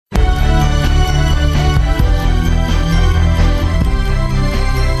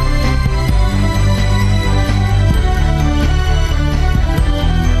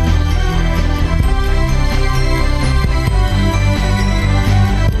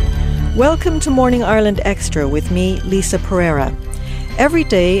Welcome to Morning Ireland Extra with me, Lisa Pereira. Every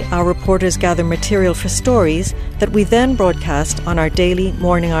day, our reporters gather material for stories that we then broadcast on our daily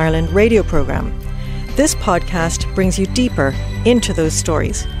Morning Ireland radio programme. This podcast brings you deeper into those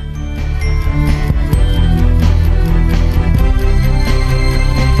stories.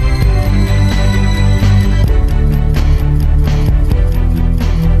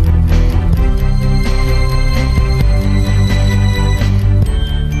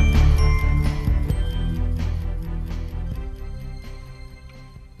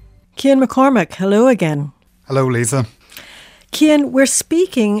 Cian McCormack, hello again. Hello, Lisa. Cian, we're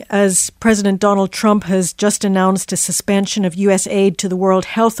speaking as President Donald Trump has just announced a suspension of US aid to the World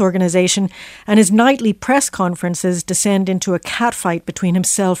Health Organization, and his nightly press conferences descend into a catfight between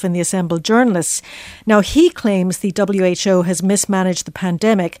himself and the assembled journalists. Now, he claims the WHO has mismanaged the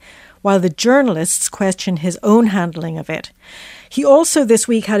pandemic, while the journalists question his own handling of it. He also this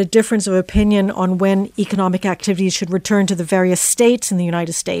week had a difference of opinion on when economic activities should return to the various states in the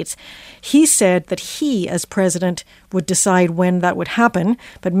United States. He said that he, as president, would decide when that would happen,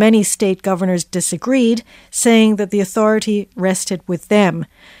 but many state governors disagreed, saying that the authority rested with them.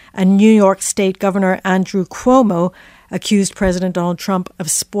 And New York State Governor Andrew Cuomo accused President Donald Trump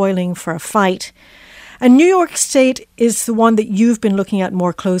of spoiling for a fight. And New York State is the one that you've been looking at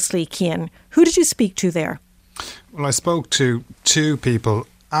more closely, Cian. Who did you speak to there? Well, I spoke to two people.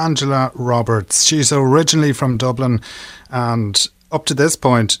 Angela Roberts. She's originally from Dublin, and up to this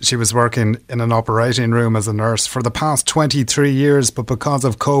point, she was working in an operating room as a nurse for the past 23 years. But because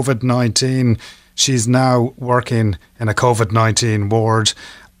of COVID-19, she's now working in a COVID-19 ward.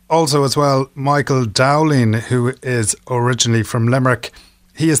 Also as well, Michael Dowling, who is originally from Limerick.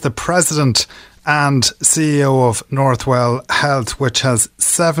 He is the president and CEO of Northwell Health, which has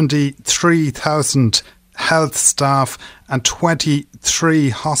 73,000 health staff and 23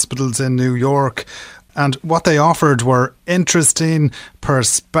 hospitals in New York. And what they offered were interesting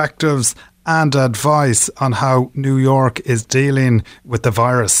perspectives and advice on how New York is dealing with the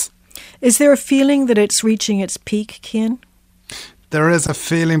virus. Is there a feeling that it's reaching its peak, Cian? There is a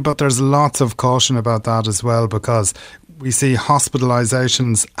feeling, but there's lots of caution about that as well, because we see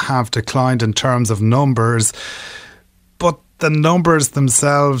hospitalisations have declined in terms of numbers, but the numbers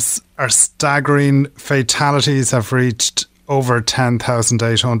themselves are staggering. Fatalities have reached over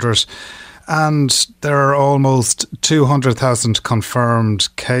 10,800 and there are almost 200,000 confirmed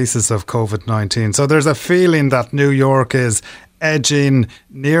cases of COVID-19. So there's a feeling that New York is edging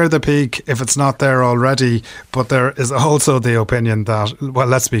near the peak, if it's not there already. But there is also the opinion that, well,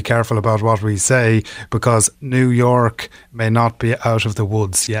 let's be careful about what we say, because New York may not be out of the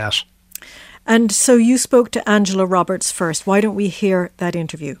woods yet. And so you spoke to Angela Roberts first. Why don't we hear that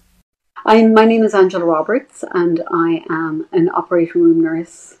interview? My name is Angela Roberts and I am an operating room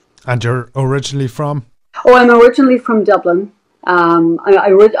nurse. And you're originally from? Oh, I'm originally from Dublin.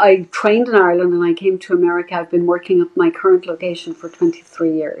 I trained in Ireland and I came to America. I've been working at my current location for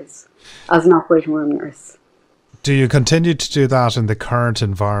 23 years as an operating room nurse. Do you continue to do that in the current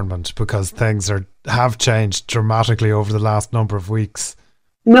environment, because things have changed dramatically over the last number of weeks?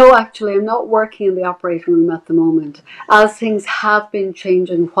 No, actually, I'm not working in the operating room at the moment. As things have been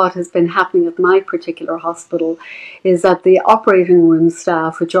changing, what has been happening at my particular hospital is that the operating room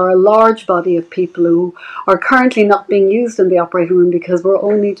staff, which are a large body of people who are currently not being used in the operating room because we're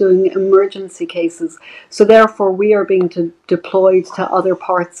only doing emergency cases. So therefore, we are being deployed to other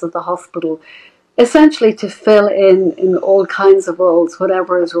parts of the hospital, essentially to fill in all kinds of roles,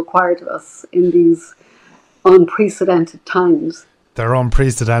 whatever is required of us in these unprecedented times. They're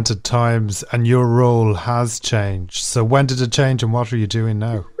unprecedented times and your role has changed. So when did it change and what are you doing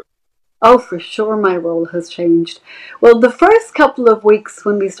now? Oh, for sure my role has changed. Well, the first couple of weeks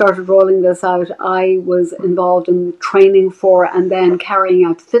when we started rolling this out, I was involved in training for and then carrying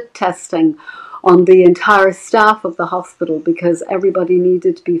out fit testing on the entire staff of the hospital, because everybody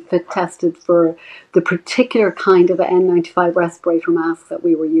needed to be fit tested for the particular kind of N95 respirator mask that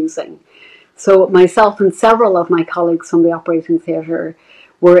we were using. So myself and several of my colleagues from the operating theatre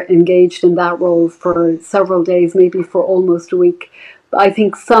were engaged in that role for several days, maybe for almost a week. I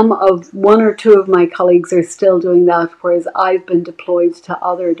think one or two of my colleagues are still doing that, whereas I've been deployed to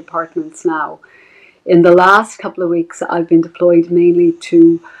other departments now. In the last couple of weeks, I've been deployed mainly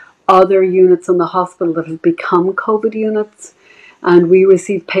to other units in the hospital that have become COVID units. And we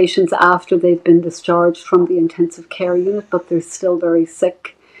receive patients after they've been discharged from the intensive care unit, but they're still very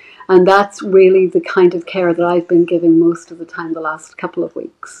sick. And that's really the kind of care that I've been giving most of the time the last couple of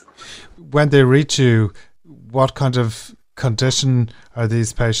weeks. When they reach you, what kind of condition are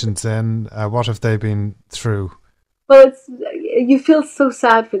these patients in? What have they been through? Well, you feel so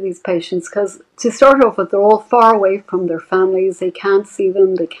sad for these patients because to start off with, they're all far away from their families. They can't see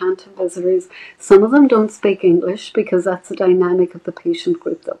them. They can't have visitors. Some of them don't speak English because that's the dynamic of the patient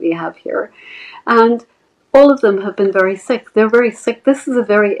group that we have here. And all of them have been very sick. They're very sick. This is a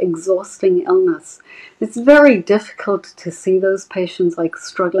very exhausting illness. It's very difficult to see those patients like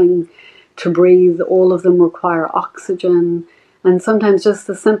struggling to breathe. All of them require oxygen. And sometimes just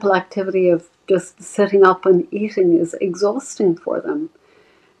the simple activity of just sitting up and eating is exhausting for them.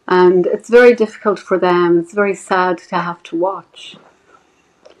 And it's very difficult for them. It's very sad to have to watch.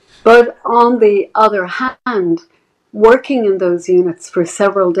 But on the other hand, working in those units for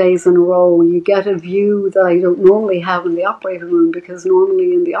several days in a row, you get a view that I don't normally have in the operating room, because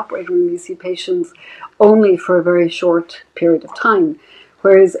normally in the operating room you see patients only for a very short period of time.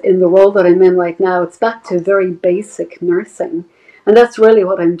 Whereas in the role that I'm in right now, it's back to very basic nursing. And that's really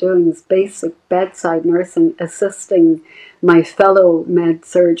what I'm doing, is basic bedside nursing, assisting my fellow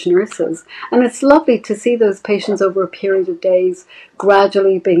med-surg nurses. And it's lovely to see those patients over a period of days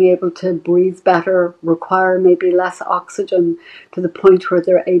gradually being able to breathe better, require maybe less oxygen, to the point where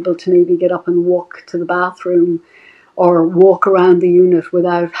they're able to maybe get up and walk to the bathroom or walk around the unit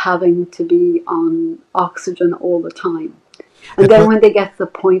without having to be on oxygen all the time. And then when they get to the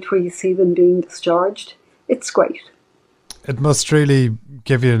point where you see them being discharged, it's great. It must really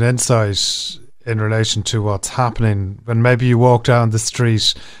give you an insight in relation to what's happening when maybe you walk down the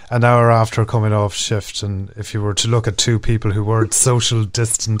street an hour after coming off shift, and if you were to look at two people who weren't social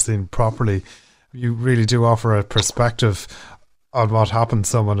distancing properly, you really do offer a perspective on what happens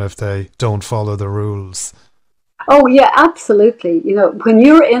to someone if they don't follow the rules. Oh yeah, absolutely. You know, when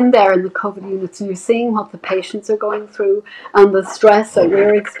you're in there in the COVID units and you're seeing what the patients are going through and the stress that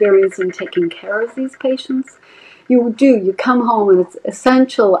we're experiencing taking care of these patients, you come home, and it's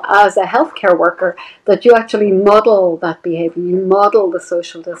essential as a healthcare worker that you actually model that behavior. You model the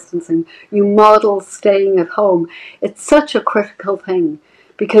social distancing. You model staying at home. It's such a critical thing,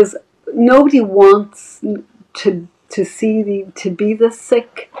 because nobody wants to be this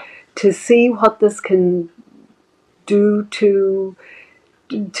sick, to see what this can do to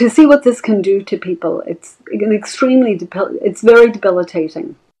see what this can do to people. It's it's very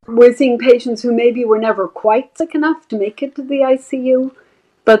debilitating. We're seeing patients who maybe were never quite sick enough to make it to the ICU,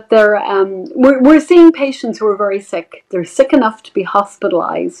 but we're seeing patients who are very sick. They're sick enough to be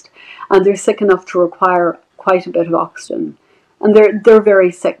hospitalized, and they're sick enough to require quite a bit of oxygen. And they're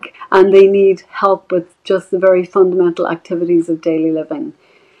very sick, and they need help with just the very fundamental activities of daily living.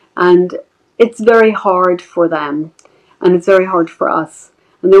 And it's very hard for them, and it's very hard for us.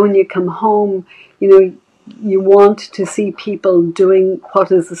 And then when you come home, you want to see people doing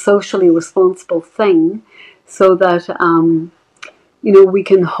what is a socially responsible thing, so that we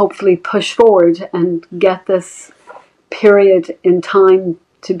can hopefully push forward and get this period in time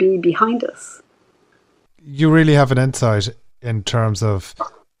to be behind us. You really have an insight in terms of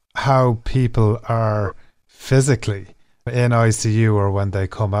how people are physically in ICU or when they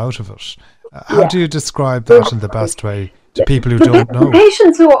come out of it. How do you describe that in the best way to people who don't know? The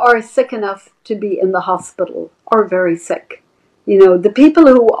patients who are sick enough to be in the hospital are very sick. The people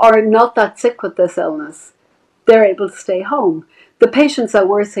who are not that sick with this illness, they're able to stay home. The patients that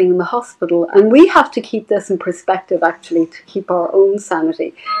we're seeing in the hospital, and we have to keep this in perspective actually to keep our own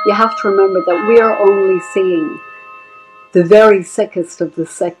sanity. You have to remember that we are only seeing the very sickest of the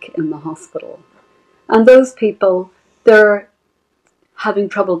sick in the hospital. And those people, they're having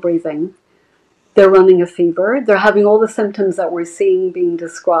trouble breathing. They're running a fever. They're having all the symptoms that we're seeing being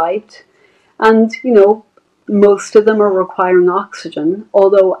described. And, most of them are requiring oxygen,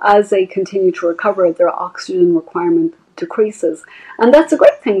 although as they continue to recover, their oxygen requirement decreases. And that's a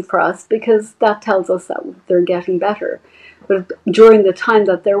great thing for us, because that tells us that they're getting better. But during the time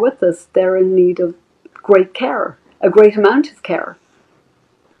that they're with us, they're in need of great care, a great amount of care.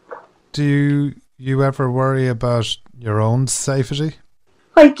 Do you ever worry about your own safety?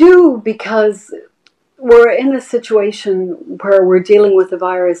 I do, because we're in a situation where we're dealing with a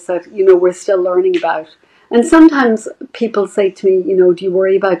virus that, we're still learning about. And sometimes people say to me, do you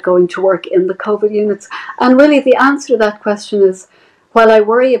worry about going to work in the COVID units? And really the answer to that question is, while I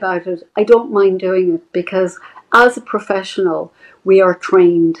worry about it, I don't mind doing it, because as a professional, we are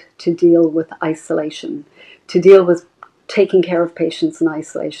trained to deal with isolation, to deal with taking care of patients in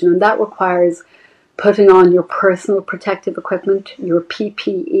isolation. And that requires putting on your personal protective equipment, your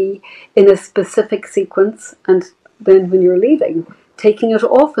PPE, in a specific sequence, and then when you're leaving, taking it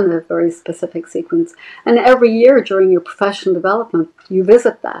off in a very specific sequence. And every year during your professional development, you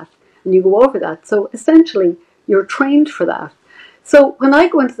visit that and you go over that. So essentially, you're trained for that. So when I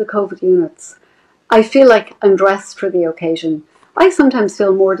go into the COVID units, I feel like I'm dressed for the occasion. I sometimes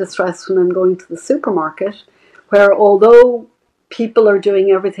feel more distressed when I'm going to the supermarket, where although people are doing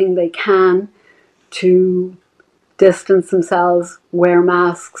everything they can to distance themselves, wear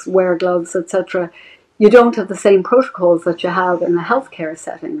masks, wear gloves, etc., you don't have the same protocols that you have in a healthcare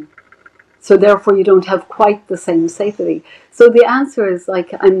setting. So therefore you don't have quite the same safety. So the answer is,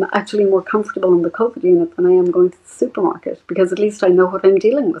 like, I'm actually more comfortable in the COVID unit than I am going to the supermarket, because at least I know what I'm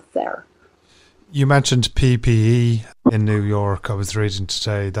dealing with there. You mentioned PPE in New York. I was reading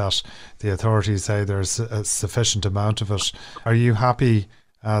today that the authorities say there's a sufficient amount of it. Are you happy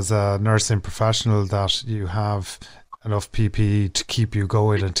as a nursing professional that you have enough PPE to keep you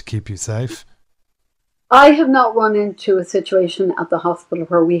going and to keep you safe? I have not run into a situation at the hospital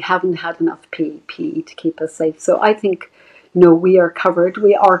where we haven't had enough PPE to keep us safe. So I think, we are covered.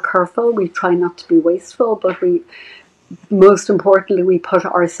 We are careful. We try not to be wasteful, but most importantly, we put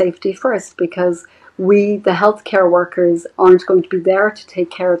our safety first, because we, the healthcare workers, aren't going to be there to take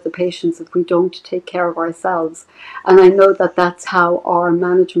care of the patients if we don't take care of ourselves. And I know that that's how our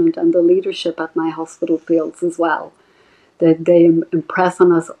management and the leadership at my hospital feels as well. They impress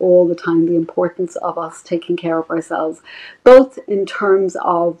on us all the time the importance of us taking care of ourselves, both in terms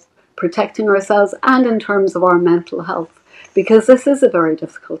of protecting ourselves and in terms of our mental health, because this is a very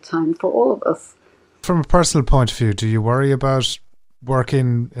difficult time for all of us. From a personal point of view, do you worry about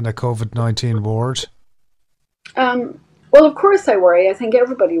working in a COVID-19 ward? Well, of course I worry. I think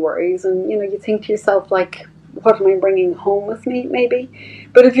everybody worries. And, you think to yourself, like, what am I bringing home with me, maybe?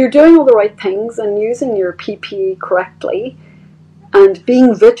 But if you're doing all the right things and using your PPE correctly and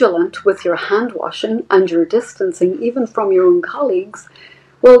being vigilant with your hand washing and your distancing, even from your own colleagues,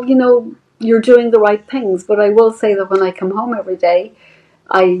 well, you're doing the right things. But I will say that when I come home every day,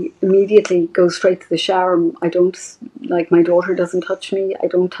 I immediately go straight to the shower. I don't, like, my daughter doesn't touch me. I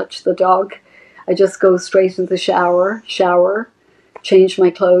don't touch the dog. I just go straight into the shower, change my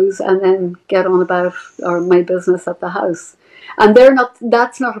clothes, and then get on about my business at the house. And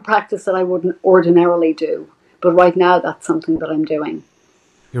that's not a practice that I wouldn't ordinarily do. But right now, that's something that I'm doing.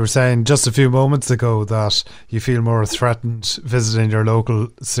 You were saying just a few moments ago that you feel more threatened visiting your local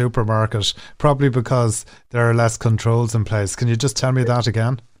supermarket, probably because there are less controls in place. Can you just tell me that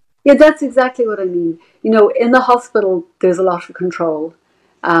again? Yeah, that's exactly what I mean. In the hospital, there's a lot of control,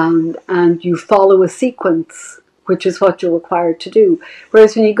 and you follow a sequence, which is what you're required to do.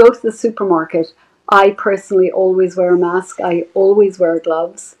 Whereas when you go to the supermarket, I personally always wear a mask. I always wear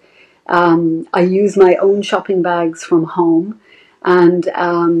gloves. I use my own shopping bags from home. And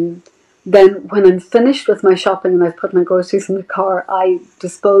then when I'm finished with my shopping and I've put my groceries in the car, I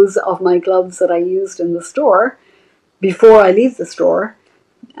dispose of my gloves that I used in the store before I leave the store.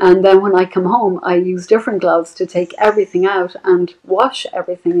 And then when I come home, I use different gloves to take everything out and wash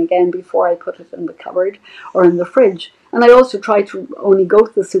everything again before I put it in the cupboard or in the fridge. And I also try to only go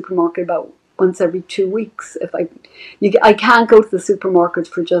to the supermarket about once every 2 weeks. I can't go to the supermarket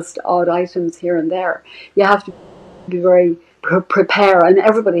for just odd items here and there. You have to be very prepare, and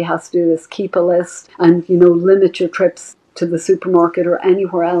everybody has to do this, keep a list and limit your trips to the supermarket or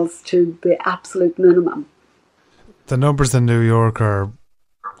anywhere else to the absolute minimum. The numbers in New York are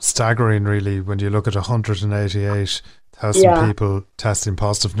staggering, really, when you look at 188,000 people testing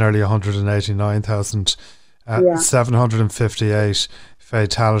positive, nearly 189,000, 758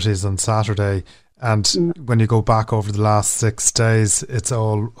 fatalities on Saturday, and when you go back over the last 6 days, it's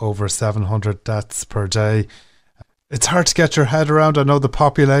all over 700 deaths per day. It's hard to get your head around. I know the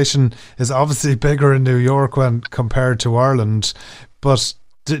population is obviously bigger in New York when compared to Ireland, but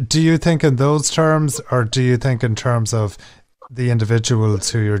do you think in those terms, or do you think in terms of the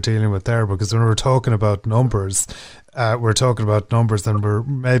individuals who you're dealing with there? Because when we're talking about numbers, and we're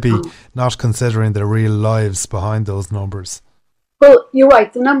maybe not considering the real lives behind those numbers. Well, you're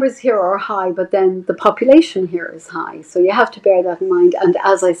right. The numbers here are high, but then the population here is high. So you have to bear that in mind. And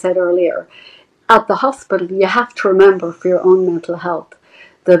as I said earlier, at the hospital, you have to remember for your own mental health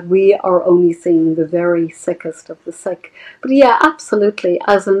that we are only seeing the very sickest of the sick. But yeah, absolutely.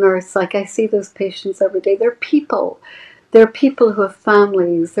 As a nurse, like, I see those patients every day. They're people. They're people who have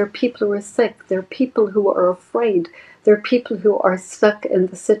families. They're people who are sick. They're people who are afraid. They're people who are stuck in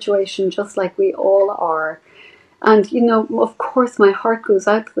the situation just like we all are. And, of course, my heart goes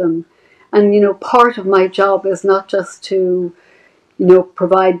out to them. And, part of my job is not just to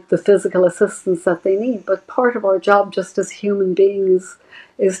provide the physical assistance that they need. But part of our job just as human beings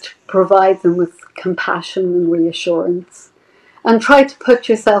is to provide them with compassion and reassurance. And try to put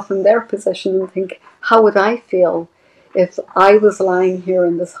yourself in their position and think, how would I feel if I was lying here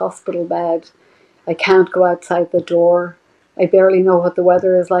in this hospital bed? I can't go outside the door. I barely know what the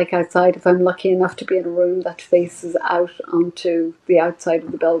weather is like outside if I'm lucky enough to be in a room that faces out onto the outside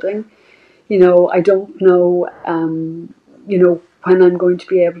of the building. I don't know, when I'm going to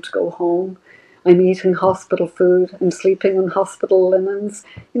be able to go home. I'm eating hospital food. I'm sleeping in hospital linens.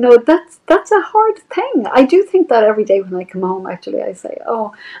 That's a hard thing. I do think that every day when I come home, actually, I say,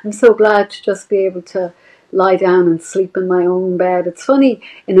 oh, I'm so glad to just be able to lie down and sleep in my own bed. It's funny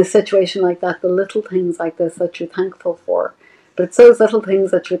in a situation like that, the little things like this that you're thankful for. But it's those little things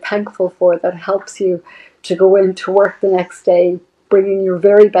that you're thankful for that helps you to go into work the next day, bringing your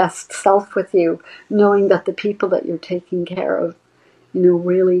very best self with you, knowing that the people that you're taking care of,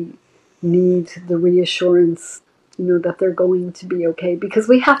 really need the reassurance, that they're going to be okay. Because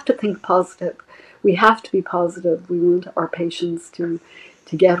we have to think positive. We have to be positive. We want our patients to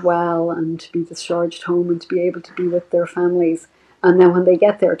get well and to be discharged home and to be able to be with their families. And then when they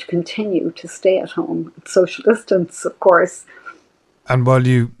get there, to continue to stay at home, social distance, of course. And while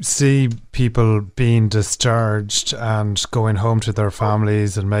you see people being discharged and going home to their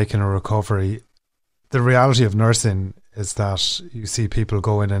families and making a recovery, the reality of nursing is that you see people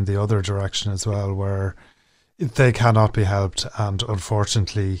going in the other direction as well, where they cannot be helped and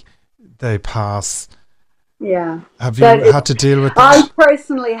unfortunately they pass. Yeah. Have you had to deal with that? I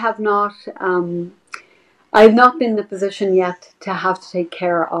personally have not. I've not been in the position yet to have to take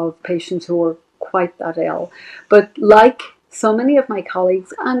care of patients who are quite that ill. But like so many of my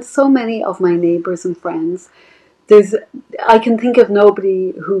colleagues and so many of my neighbours and friends, I can think of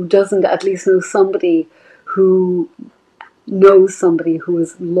nobody who doesn't at least know somebody who knows somebody who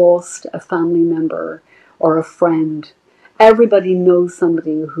has lost a family member or a friend. Everybody knows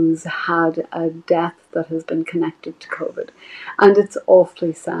somebody who's had a death that has been connected to COVID. And it's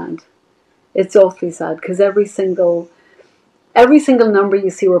awfully sad. It's awfully sad because every single number you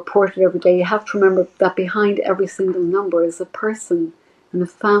see reported every day, you have to remember that behind every single number is a person and a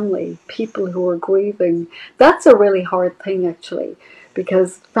family, people who are grieving. That's a really hard thing, actually,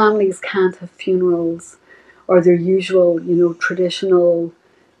 because families can't have funerals or their usual, traditional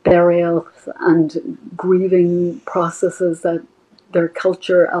burials and grieving processes that their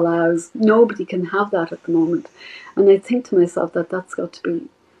culture allows. Nobody can have that at the moment. And I think to myself that that's got to be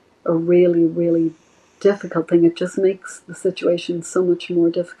a really, really difficult thing. It just makes the situation so much more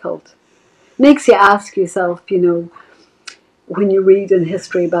difficult. Makes you ask yourself, when you read in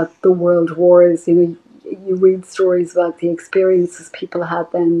history about the world wars, you read stories about the experiences people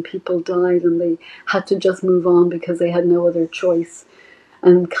had then. People died and they had to just move on because they had no other choice.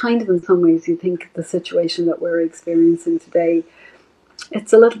 And kind of in some ways you think the situation that we're experiencing today,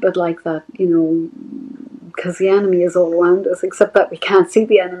 it's a little bit like that, because the enemy is all around us, except that we can't see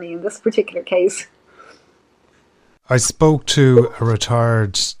the enemy in this particular case. I spoke to a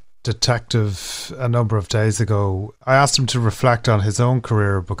retired detective a number of days ago. I asked him to reflect on his own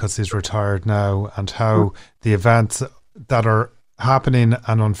career because he's retired now and how the events that are happening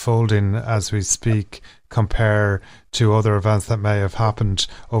and unfolding as we speak compare to other events that may have happened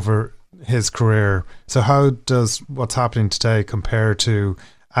over his career. So how does what's happening today compare to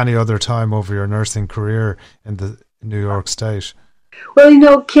any other time over your nursing career in the New York State?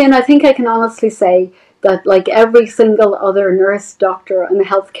 Well, Cian, I think I can honestly say that like every single other nurse, doctor and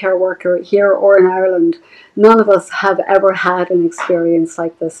healthcare worker here or in Ireland, none of us have ever had an experience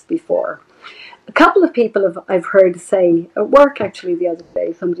like this before. A couple of people I've heard say, at work actually the other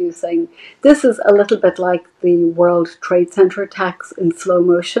day, somebody was saying, this is a little bit like the World Trade Center attacks in slow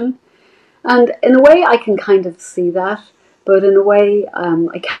motion. And in a way I can kind of see that, but in a way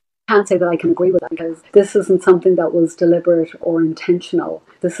I can't say that I can agree with that, because this isn't something that was deliberate or intentional.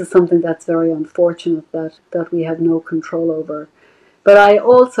 This is something that's very unfortunate that we have no control over. But I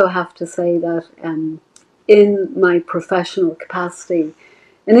also have to say that in my professional capacity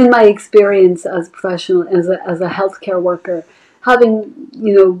and in my experience as a professional, as a healthcare worker, having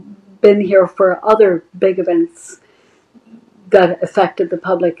been here for other big events that affected the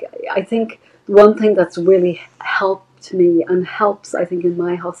public, I think one thing that's really helped me and helps, I think, in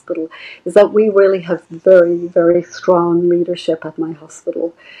my hospital is that we really have very, very strong leadership at my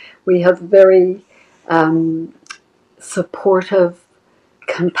hospital. We have very supportive,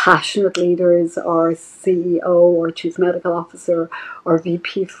 compassionate leaders, our CEO or Chief Medical Officer or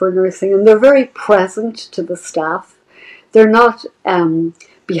VP for nursing, and they're very present to the staff. They're not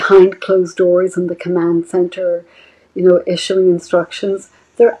behind closed doors in the command centre, issuing instructions.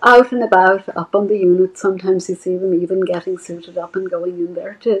 They're out and about, up on the unit. Sometimes you see them even getting suited up and going in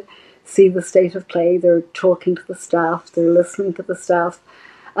there to see the state of play. They're talking to the staff. They're listening to the staff.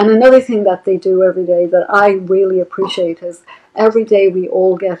 And another thing that they do every day that I really appreciate is every day we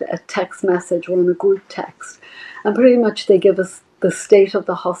all get a text message or on a group text. And pretty much they give us the state of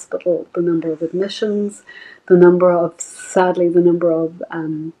the hospital, the number of admissions, sadly, the number of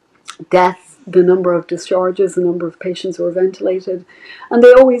deaths, the number of discharges, the number of patients who are ventilated. And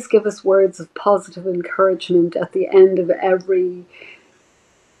they always give us words of positive encouragement at the end of every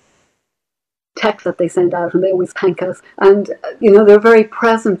text that they send out, and they always thank us. And, they're very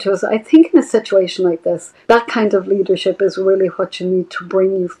present to us. I think in a situation like this, that kind of leadership is really what you need to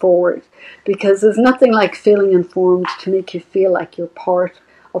bring you forward, because there's nothing like feeling informed to make you feel like you're part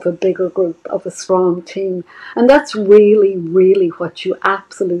of a bigger group, of a strong team. And that's really, really what you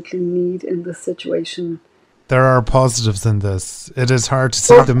absolutely need in this situation. There are positives in this. It is hard to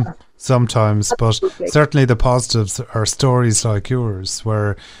see them sometimes, but certainly the positives are stories like yours.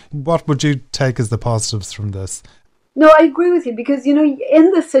 What would you take as the positives from this? No, I agree with you, because,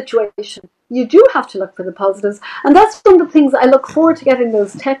 in this situation, you do have to look for the positives. And that's one of the things I look forward to getting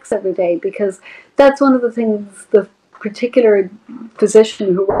those texts every day, because that's one of the things the particular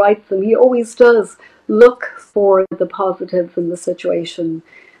physician who writes them, he always does look for the positives in the situation.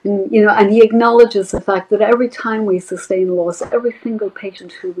 And he acknowledges the fact that every time we sustain a loss, every single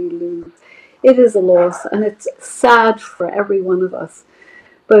patient who we lose, it is a loss, and it's sad for every one of us.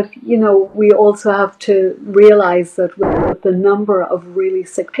 But, we also have to realize that with the number of really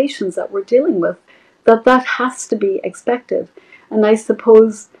sick patients that we're dealing with, that has to be expected. And I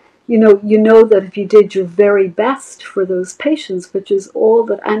suppose, you know that if you did your very best for those patients, which is all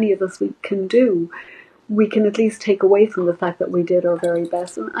that any of us we can do, we can at least take away from the fact that we did our very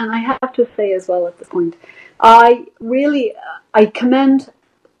best. And I have to say as well at this point, I commend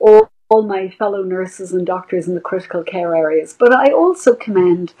all my fellow nurses and doctors in the critical care areas, but I also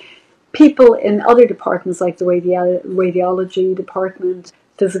commend people in other departments like the radiology department,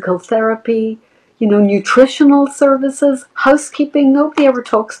 physical therapy, nutritional services, housekeeping. Nobody ever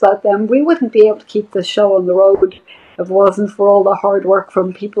talks about them. We wouldn't be able to keep this show on the road if it wasn't for all the hard work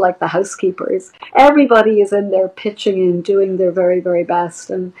from people like the housekeepers. Everybody is in there pitching in, doing their very, very best.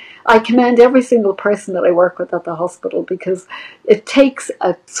 And I commend every single person that I work with at the hospital, because it takes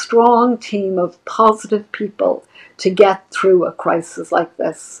a strong team of positive people to get through a crisis like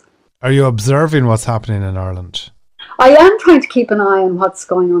this. Are you observing what's happening in Ireland? I am trying to keep an eye on what's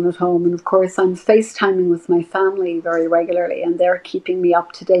going on at home, and of course I'm FaceTiming with my family very regularly, and they're keeping me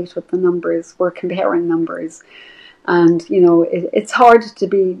up to date with the numbers. We're comparing numbers, and it's hard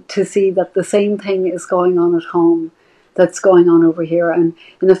to see that the same thing is going on at home that's going on over here. And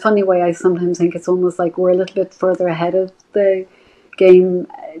in a funny way, I sometimes think it's almost like we're a little bit further ahead of the game,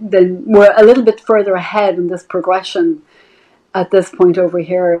 we're a little bit further ahead in this progression at this point over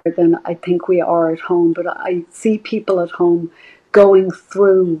here than I think we are at home. But I see people at home going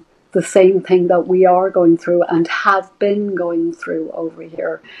through the same thing that we are going through and have been going through over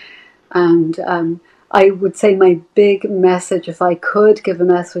here. And I would say my big message, if I could give a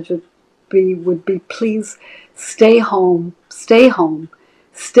message, would be please stay home, stay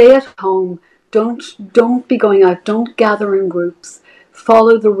at home. Don't be going out. Don't gather in groups.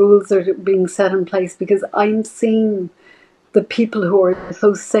 Follow the rules that are being set in place, because I'm seeing the people who are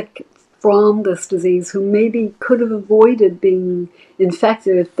so sick from this disease, who maybe could have avoided being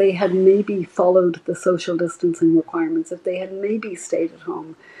infected if they had maybe followed the social distancing requirements, if they had maybe stayed at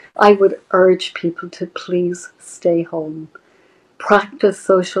home. I would urge people to please stay home. Practice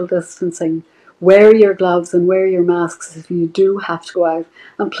social distancing. Wear your gloves and wear your masks if you do have to go out.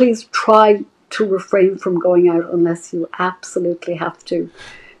 And please try to refrain from going out unless you absolutely have to.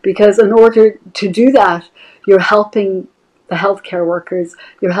 Because in order to do that, you're helping the healthcare workers,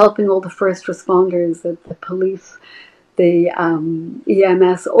 you're helping all the first responders, the police, the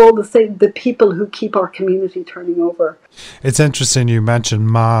EMS, all the people who keep our community turning over. It's interesting you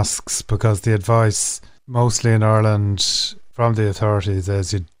mentioned masks, because the advice mostly in Ireland from the authorities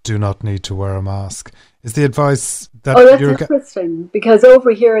is you do not need to wear a mask. Is the advice that that's interesting, because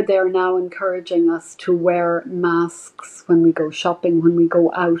over here they're now encouraging us to wear masks when we go shopping, when we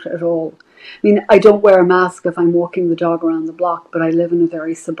go out at all. I mean, I don't wear a mask if I'm walking the dog around the block, but I live in a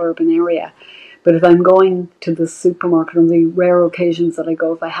very suburban area. But if I'm going to the supermarket, on the rare occasions that I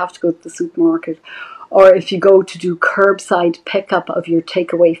go, if I have to go to the supermarket, or if you go to do curbside pickup of your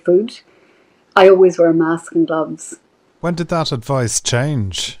takeaway food, I always wear a mask and gloves. When did that advice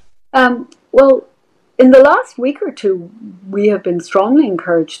change? Well, in the last week or two, we have been strongly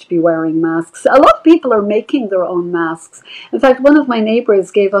encouraged to be wearing masks. A lot of people are making their own masks. In fact, one of my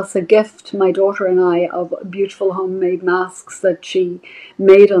neighbours gave us a gift, my daughter and I, of beautiful homemade masks that she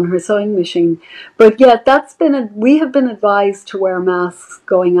made on her sewing machine. But yeah, we have been advised to wear masks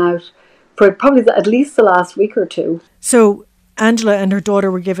going out for probably at least the last week or two. So Angela and her daughter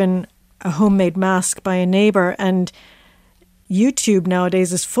were given a homemade mask by a neighbour, and YouTube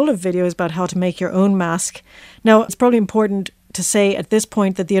nowadays is full of videos about how to make your own mask. Now, it's probably important to say at this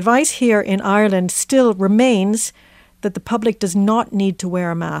point that the advice here in Ireland still remains that the public does not need to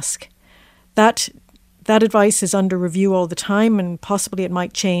wear a mask. That advice is under review all the time, and possibly it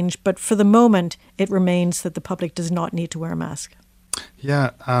might change, but for the moment it remains that the public does not need to wear a mask.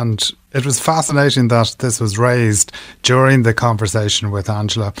 Yeah, and it was fascinating that this was raised during the conversation with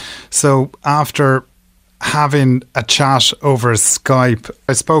Angela. So after having a chat over Skype,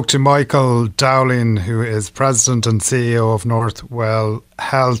 I spoke to Michael Dowling, who is President and CEO of Northwell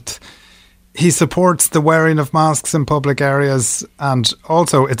Health. He supports the wearing of masks in public areas, and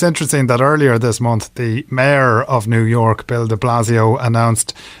also it's interesting that earlier this month the Mayor of New York, Bill de Blasio,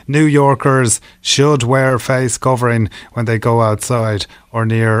 announced New Yorkers should wear face covering when they go outside or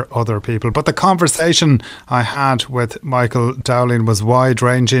near other people. But the conversation I had with Michael Dowling was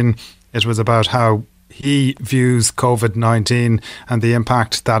wide-ranging. It was about how he views COVID-19 and the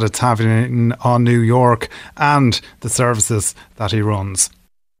impact that it's having on New York and the services that he runs.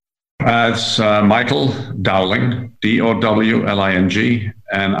 It's Michael Dowling, Dowling,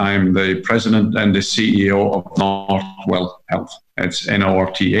 and I'm the President and the CEO of Northwell Health. It's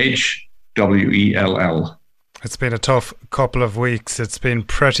Northwell. It's been a tough couple of weeks. It's been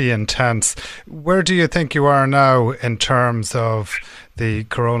pretty intense. Where do you think you are now in terms of the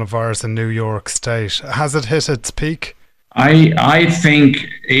coronavirus in New York State? Has it hit its peak? I think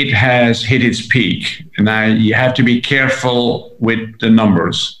it has hit its peak. Now, you have to be careful with the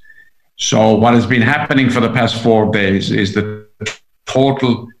numbers. So what has been happening for the past 4 days is the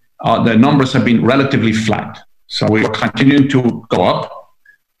total, the numbers have been relatively flat. So we're continuing to go up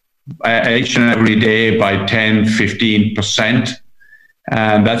each and every day by 10, 15%.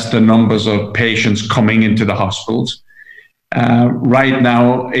 And that's the numbers of patients coming into the hospitals. Right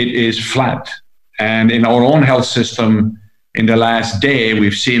now, it is flat. And in our own health system, in the last day,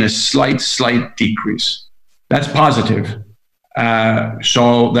 we've seen a slight decrease. That's positive.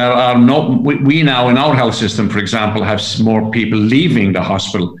 So there are we now in our health system, for example, have more people leaving the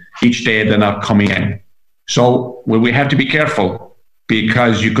hospital each day than are coming in. So we have to be careful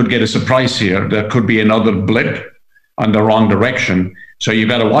because you could get a surprise here. There could be another blip on the wrong direction. So you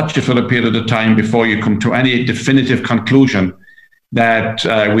better watch it for a period of time before you come to any definitive conclusion that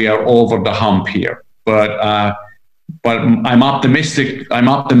we are over the hump here. But I'm optimistic. I'm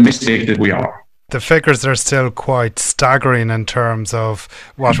optimistic that we are. The figures are still quite staggering in terms of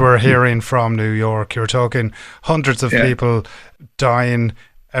what we're hearing from New York. You're talking hundreds of people dying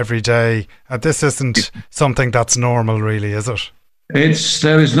every day. This isn't something that's normal, really, is it?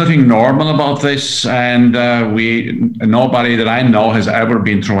 There is nothing normal about this, and nobody that I know has ever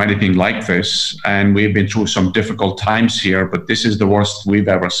been through anything like this. And we've been through some difficult times here, but this is the worst we've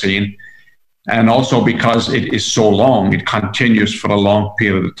ever seen. And also because it is so long, it continues for a long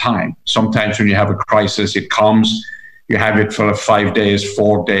period of time. Sometimes when you have a crisis, it comes, you have it for 5 days,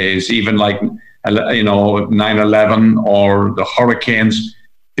 4 days, even like 9/11 or the hurricanes.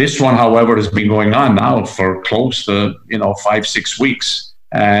 This one, however, has been going on now for close to 5-6 weeks,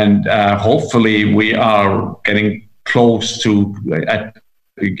 and hopefully we are getting close to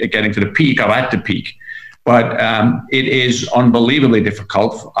getting to the peak or at the peak. But it is unbelievably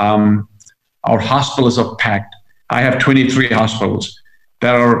difficult. Our hospitals are packed. I have 23 hospitals.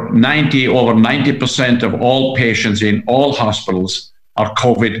 There are over 90% of all patients in all hospitals are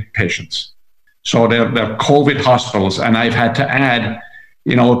COVID patients. So they're COVID hospitals, and I've had to add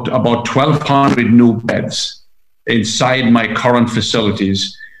about 1,200 new beds inside my current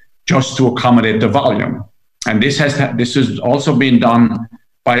facilities just to accommodate the volume. And this has also been done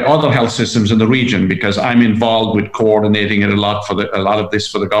by other health systems in the region because I'm involved with coordinating it a lot of this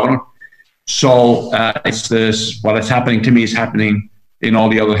for the governor. So what is happening to me is happening in all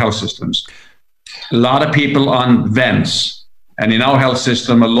the other health systems. A lot of people on vents, and in our health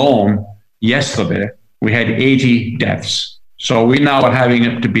system alone, yesterday we had 80 deaths. So we now are having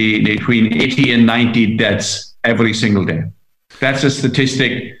it to be between 80 and 90 deaths every single day. That's a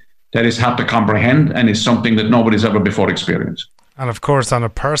statistic that is hard to comprehend and is something that nobody's ever before experienced. And of course, on a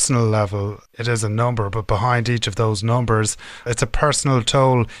personal level, it is a number, but behind each of those numbers, it's a personal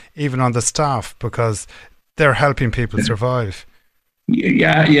toll even on the staff because they're helping people survive.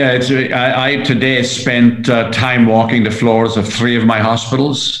 Yeah. I today spent time walking the floors of 3 of my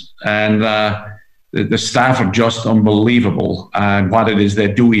hospitals, and the staff are just unbelievable and what it is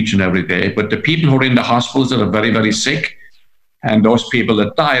they do each and every day. But the people who are in the hospitals that are very, very sick, and those people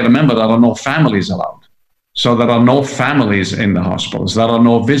that die, remember there are no families allowed. So there are no families in the hospitals. There are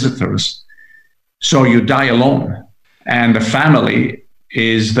no visitors. So you die alone. And the family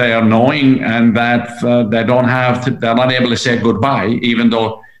is there knowing and that they're not able to say goodbye, even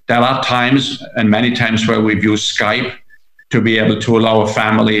though there are times and many times where we've used Skype to be able to allow a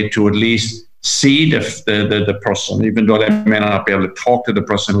family to at least see the person, even though they may not be able to talk to the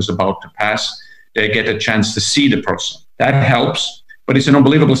person who's about to pass. They get a chance to see the person. That helps, but it's an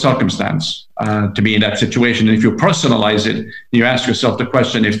unbelievable circumstance to be in that situation. And if you personalize it, you ask yourself the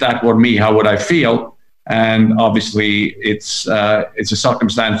question, if that were me, how would I feel? And obviously, it's a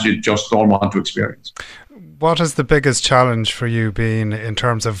circumstance you just don't want to experience. What is the biggest challenge for you been in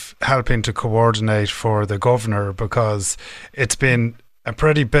terms of helping to coordinate for the governor? Because it's been a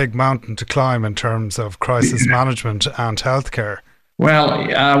pretty big mountain to climb in terms of crisis management and healthcare.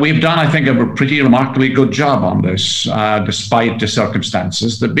 Well, we've done, I think, a pretty remarkably good job on this, despite the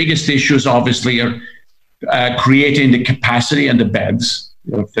circumstances. The biggest issues, obviously, are creating the capacity and the beds.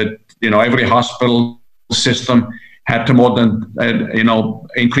 Every hospital system had to more than,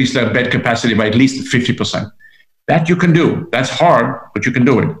 increase their bed capacity by at least 50%. That you can do. That's hard, but you can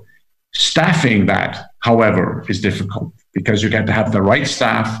do it. Staffing that, however, is difficult because you got to have the right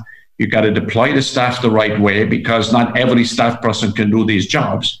staff. You got to deploy the staff the right way because not every staff person can do these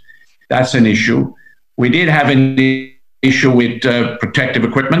jobs. That's an issue. We did have an issue with protective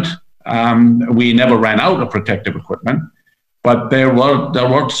equipment. We never ran out of protective equipment, but there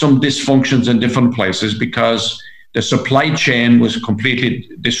were some dysfunctions in different places because the supply chain was completely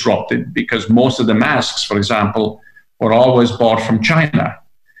disrupted because most of the masks, for example, were always bought from China.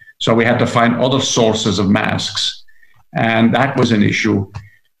 So we had to find other sources of masks, and that was an issue.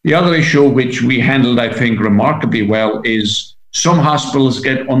 The other issue, which we handled, I think, remarkably well, is some hospitals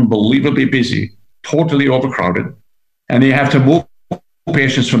get unbelievably busy, totally overcrowded, and they have to move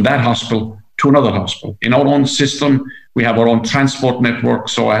patients from that hospital to another hospital. In our own system, we have our own transport network,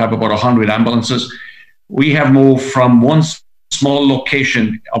 so I have about 100 ambulances. We have moved from one small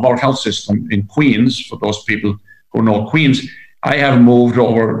location of our health system in Queens, for those people who know Queens, I have moved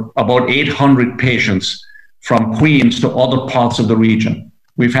over about 800 patients from Queens to other parts of the region.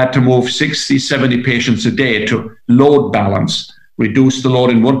 We've had to move 60, 70 patients a day to load balance, reduce the load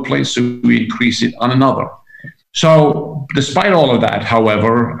in one place so we increase it on another. So despite all of that,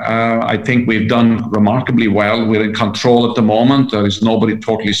 however, I think we've done remarkably well. We're in control at the moment. There is nobody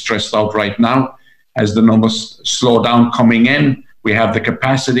totally stressed out right now. As the numbers slow down coming in, we have the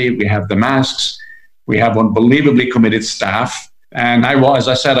capacity, we have the masks, we have unbelievably committed staff. And as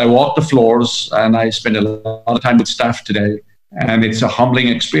I said, I walked the floors and I spent a lot of time with staff today. And it's a humbling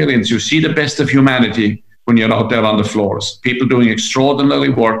experience. You see the best of humanity when you're out there on the floors. People doing extraordinary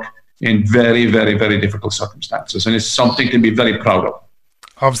work in very, very, very difficult circumstances. And it's something to be very proud of.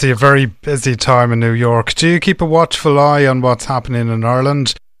 Obviously a very busy time in New York. Do you keep a watchful eye on what's happening in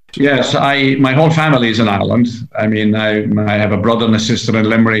Ireland? Yes, my whole family is in Ireland. I mean, I have a brother and a sister in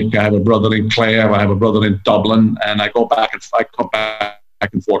Limerick. I have a brother in Clare. I have a brother in Dublin. And I come back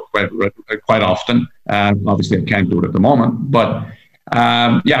and forth quite often. Obviously, I can't do it at the moment. But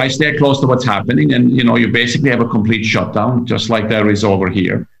I stay close to what's happening. And, you basically have a complete shutdown, just like there is over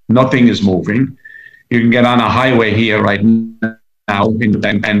here. Nothing is moving. You can get on a highway here right now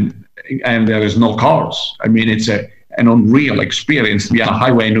and there is no cars. I mean, it's an unreal experience to be on a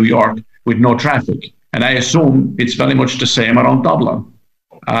highway in New York with no traffic. And I assume it's very much the same around Dublin.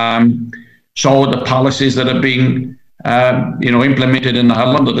 So the policies that are being implemented in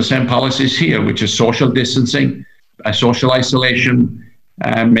Ireland are the same policies here, which is social distancing, social isolation,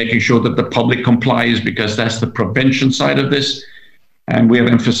 making sure that the public complies because that's the prevention side of this. And we're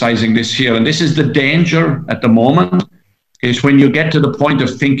emphasizing this here. And this is the danger at the moment, is when you get to the point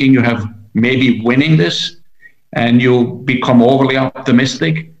of thinking you have maybe winning this and you become overly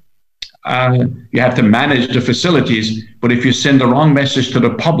optimistic. You have to manage the facilities. But if you send the wrong message to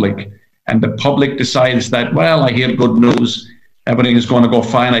the public and the public decides that, well, I hear good news, everything is going to go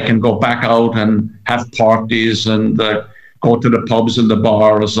fine, I can go back out and have parties and go to the pubs and the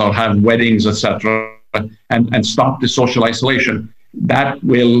bars or have weddings, etc., and stop the social isolation, that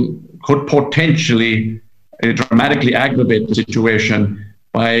could potentially dramatically aggravate the situation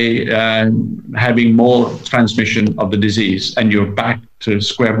by having more transmission of the disease, and you're back to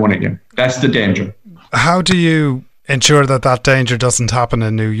square one again. That's the danger. How do you ensure that that danger doesn't happen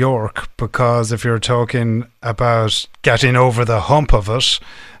in New York? Because if you're talking about getting over the hump of it,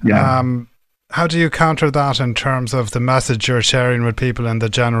 how do you counter that in terms of the message you're sharing with people in the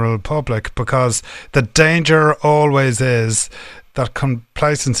general public? Because the danger always is that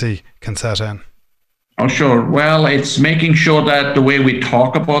complacency can set in. Oh, sure. Well, it's making sure that the way we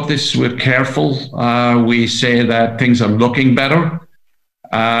talk about this, we're careful. We say that things are looking better.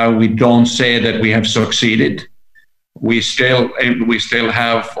 We don't say that we have succeeded. We still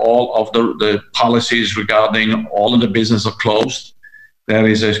have all of the policies regarding all of the business are closed. There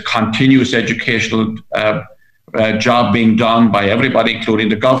is a continuous educational job being done by everybody, including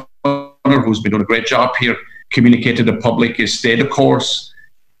the governor, who's been doing a great job here, communicating to the public is stay the course.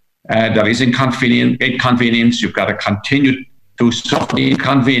 There is inconvenience. You've got to continue to suffer the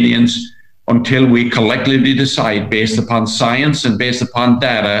inconvenience until we collectively decide, based upon science and based upon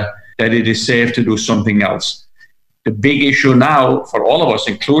data, that it is safe to do something else. The big issue now for all of us,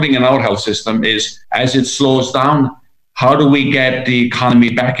 including in our health system, is as it slows down, how do we get the economy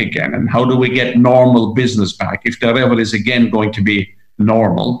back again? And how do we get normal business back? If there ever is again going to be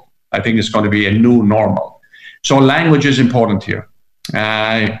normal, I think it's going to be a new normal. So language is important here.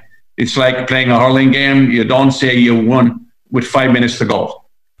 It's like playing a hurling game. You don't say you won with 5 minutes to go.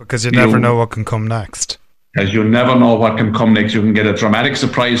 Because you never know what can come next. As you never know what can come next. You can get a dramatic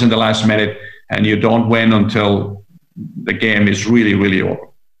surprise in the last minute, and you don't win until the game is really, really over.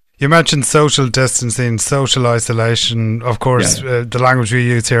 You mentioned social distancing, social isolation. Of course, the language we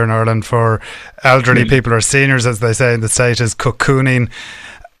use here in Ireland for elderly people or seniors, as they say in the States, is cocooning.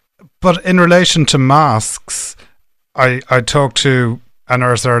 But in relation to masks, I talked to a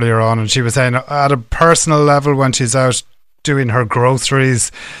nurse earlier on, and she was saying at a personal level, when she's out doing her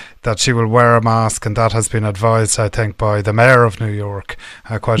groceries, that she will wear a mask, and that has been advised, I think, by the Mayor of New York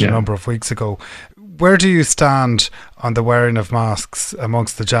quite a number of weeks ago. Where do you stand on the wearing of masks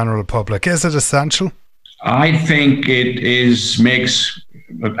amongst the general public? Is it essential? I think it makes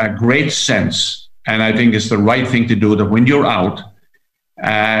a great sense, and I think it's the right thing to do, that when you're out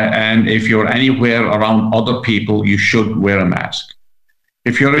and if you're anywhere around other people, you should wear a mask.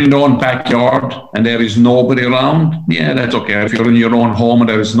 If you're in your own backyard and there is nobody around, that's okay. If you're in your own home and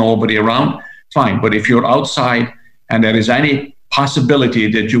there is nobody around, fine. But if you're outside and there is any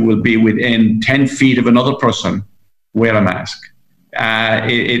possibility that you will be within 10 feet of another person, wear a mask.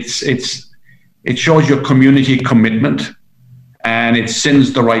 It shows your community commitment, and it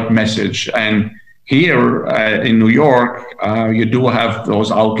sends the right message. And here in New York, you do have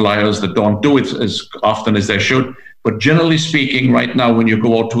those outliers that don't do it as often as they should. But generally speaking, right now, when you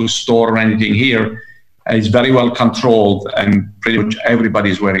go out to a store or anything here, it's very well controlled, and pretty much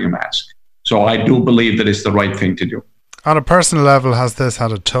everybody's wearing a mask. So I do believe that it's the right thing to do. On a personal level, has this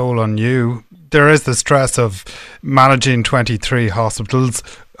had a toll on you? There is the stress of managing 23 hospitals,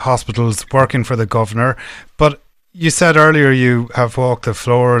 working for the governor. But you said earlier you have walked the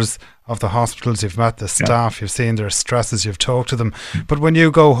floors of the hospitals, you've met the staff, you've seen their stresses, you've talked to them. But when you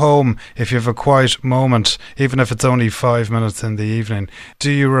go home, if you have a quiet moment, even if it's only 5 minutes in the evening,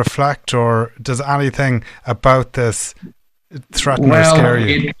 do you reflect, or does anything about this threaten or scare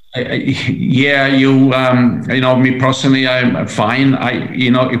you? Me personally, I'm fine.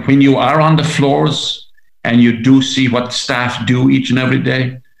 When you are on the floors and you do see what staff do each and every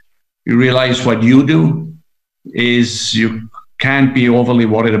day, you realize what you do is you can't be overly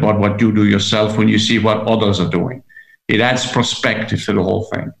worried about what you do yourself when you see what others are doing. It adds perspective to the whole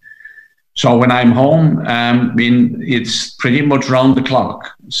thing. So when I'm home, it's pretty much round the clock.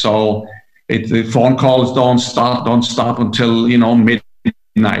 So the phone calls don't stop until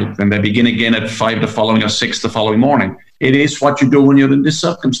midnight, and they begin again at 5 the following or 6 the following morning. It is what you do when you're in this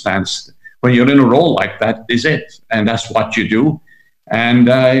circumstance. When you're in a role like that, is it, and that's what you do. And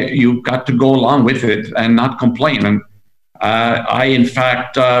you've got to go along with it and not complain. And I'm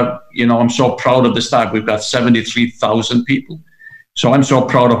so proud of the staff. We've got 73,000 people. So I'm so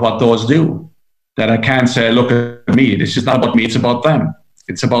proud of what those do that I can't say, look at me. This is not about me, it's about them.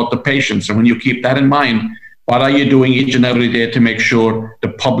 It's about the patients. And when you keep that in mind, what are you doing each and every day to make sure the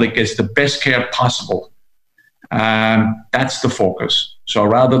public gets the best care possible? That's the focus. So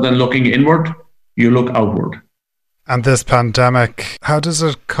rather than looking inward, you look outward. And this pandemic, how does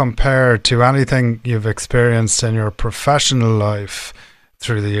it compare to anything you've experienced in your professional life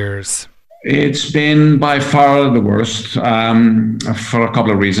through the years? It's been by far the worst for a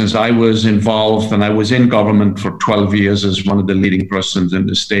couple of reasons. I was involved and I was in government for 12 years as one of the leading persons in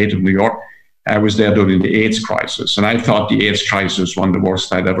the state of New York. I was there during the AIDS crisis, and I thought the AIDS crisis was one of the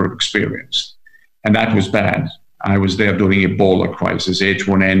worst I'd ever experienced. And that was bad. I was there during Ebola crisis,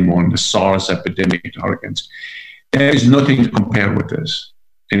 H1N1, the SARS epidemic, hurricanes. There is nothing to compare with this,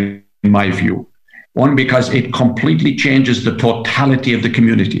 in my view. One, because it completely changes the totality of the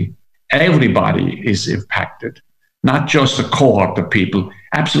community. Everybody is impacted, not just a cohort of people,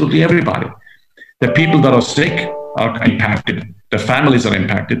 absolutely everybody. The people that are sick are impacted, the families are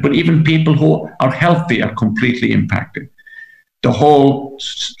impacted, but even people who are healthy are completely impacted. The whole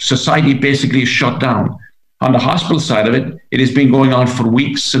society basically is shut down. On the hospital side of it, it has been going on for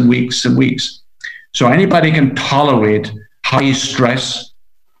weeks and weeks and weeks. So anybody can tolerate high stress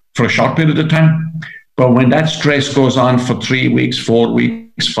for a short period of time, but when that stress goes on for 3 weeks, 4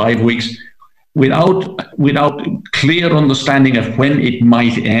 weeks, 5 weeks, without clear understanding of when it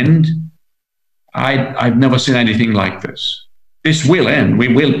might end, I've never seen anything like this. This will end. We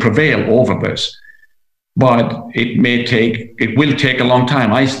will prevail over this, but it will take a long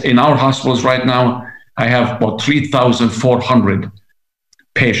time. In our hospitals right now, I have about 3,400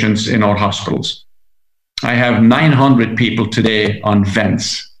 patients in our hospitals. I have 900 people today on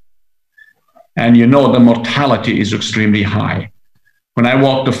vents. And the mortality is extremely high. When I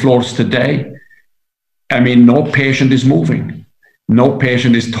walk the floors today, no patient is moving. No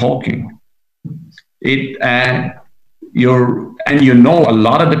patient is talking. A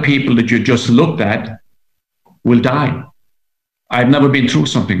lot of the people that you just looked at will die. I've never been through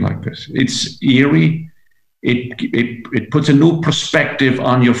something like this. It's eerie. It puts a new perspective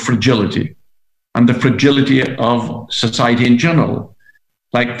on your fragility and the fragility of society in general.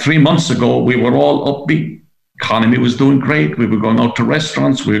 Like 3 months ago, we were all upbeat. Economy was doing great. We were going out to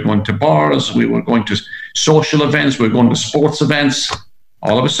restaurants. We were going to bars. We were going to social events. We were going to sports events.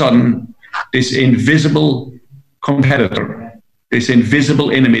 All of a sudden, this invisible competitor, this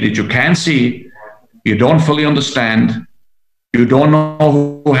invisible enemy that you can't see, you don't fully understand, you don't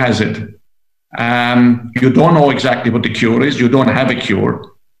know who has it, you don't know exactly what the cure is, you don't have a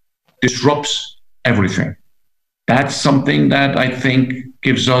cure, disrupts everything. That's something that I think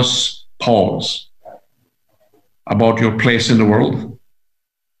gives us pause about your place in the world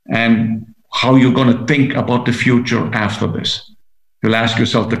and how you're going to think about the future after this. You'll ask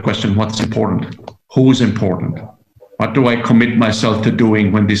yourself the question, what's important? Who's important? What do I commit myself to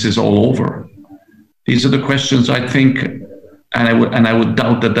doing when this is all over? These are the questions I think, and I would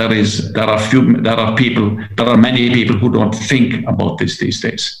doubt that there are many people who don't think about this these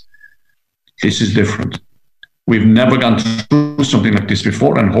days. This is different. We've never gone through something like this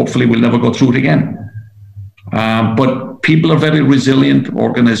before, and hopefully we'll never go through it again. But people are very resilient.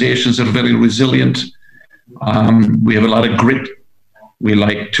 Organizations are very resilient. We have a lot of grit. We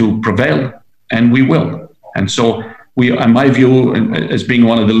like to prevail, and we will. And so in my view, as being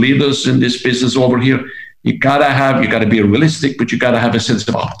one of the leaders in this business over here, you gotta be realistic, but you gotta have a sense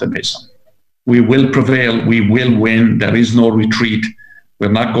of optimism. We will prevail. We will win. There is no retreat.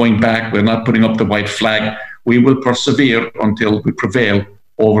 We're not going back. We're not putting up the white flag. We will persevere until we prevail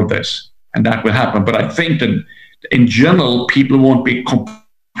over this, and that will happen. But I think that in general, people won't be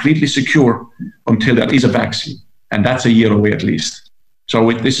completely secure until there is a vaccine, and that's a year away at least.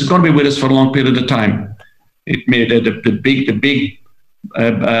 So this is going to be with us for a long period of time. It made the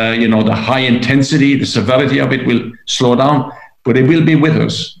high intensity, the severity of it will slow down, but it will be with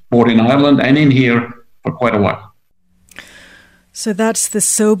us, both in Ireland and in here, for quite a while. So that's the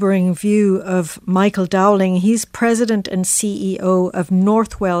sobering view of Michael Dowling. He's president and CEO of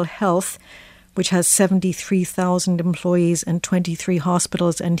Northwell Health, which has 73,000 employees and 23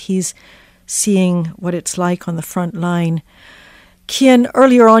 hospitals, and he's seeing what it's like on the front line. Cian,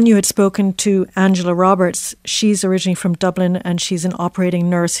 earlier on you had spoken to Angela Roberts. She's originally from Dublin, and she's an operating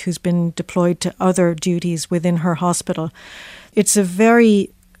nurse who's been deployed to other duties within her hospital. It's a very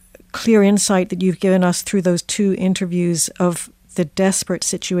clear insight that you've given us through those two interviews of the desperate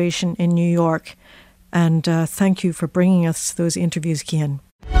situation in New York. And thank you for bringing us those interviews, Cian.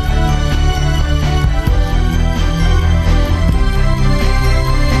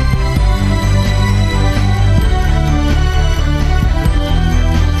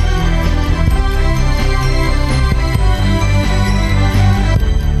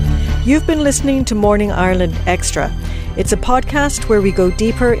 You've been listening to Morning Ireland Extra. It's a podcast where we go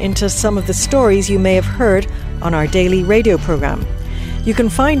deeper into some of the stories you may have heard on our daily radio programme. You can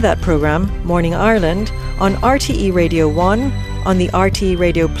find that programme, Morning Ireland, on RTE Radio 1, on the RTE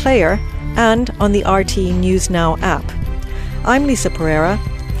Radio Player, and on the RTE News Now app. I'm Lisa Pereira.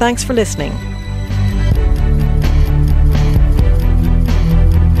 Thanks for listening.